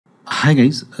Hi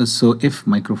guys, so if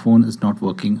microphone is not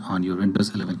working on your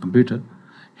Windows 11 computer,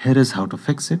 here is how to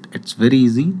fix it. It's very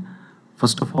easy.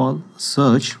 First of all,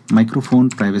 search microphone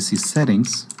privacy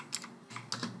settings.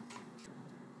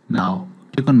 Now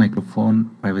click on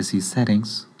microphone privacy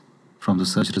settings from the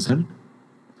search result.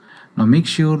 Now make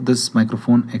sure this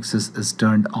microphone access is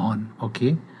turned on,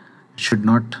 okay? It should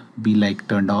not be like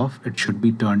turned off, it should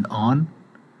be turned on,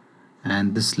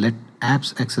 and this let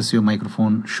apps access your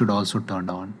microphone should also turned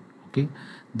on, okay?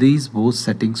 These both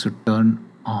settings should turn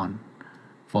on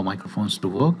for microphones to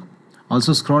work.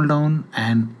 Also scroll down,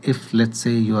 and if let's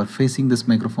say you are facing this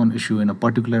microphone issue in a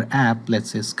particular app,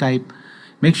 let's say Skype,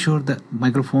 make sure the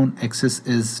microphone access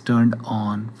is turned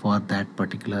on for that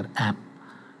particular app,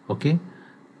 okay?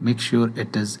 Make sure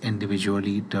it is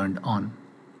individually turned on.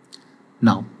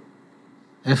 Now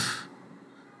if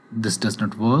this does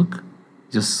not work,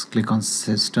 just click on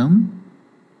system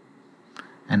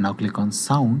and now click on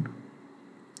sound.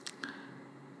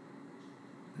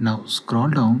 Now scroll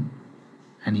down,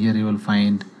 and here you will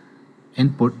find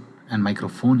input and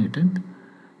microphone hidden.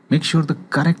 Make sure the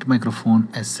correct microphone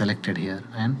is selected here,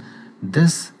 and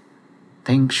this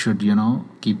thing should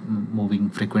keep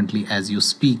moving frequently as you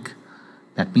speak.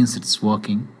 That means it's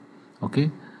working,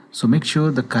 okay? So make sure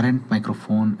the current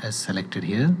microphone is selected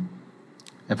here.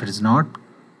 If it is not,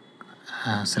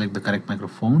 select the correct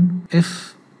microphone.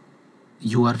 If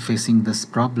you are facing this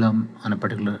problem on a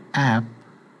particular app,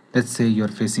 let's say you're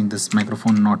facing this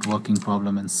microphone not working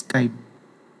problem in Skype,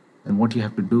 then what you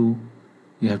have to do,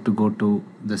 you have to go to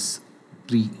this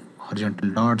three horizontal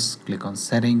dots, click on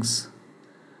settings,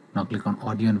 now click on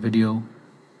audio and video,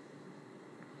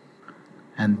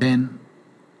 and then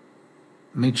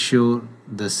make sure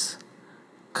this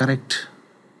correct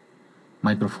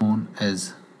microphone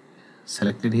is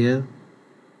selected here,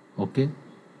 okay?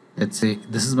 Let's say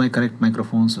this is my correct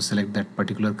microphone, so select that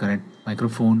particular correct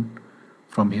microphone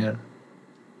from here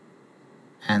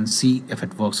and see if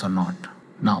it works or not.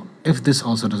 Now if this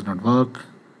also does not work,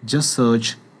 just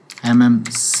search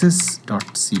mmsys.cpl.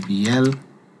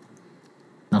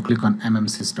 now click on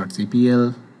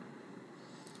mmsys.cpl.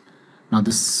 now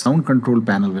this sound control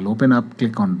panel will open up.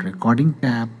 Click on recording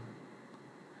tab,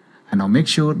 and now make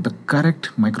sure the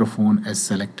correct microphone is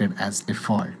selected as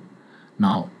default.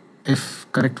 Now if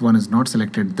correct one is not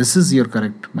selected, this is your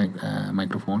correct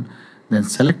microphone, then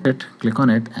select it, click on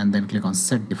it, and then click on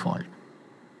set default.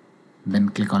 Then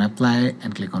click on apply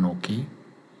and click on OK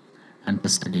and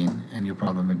test again, and your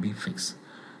problem will be fixed.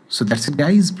 So that's it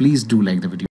guys. Please do like the video.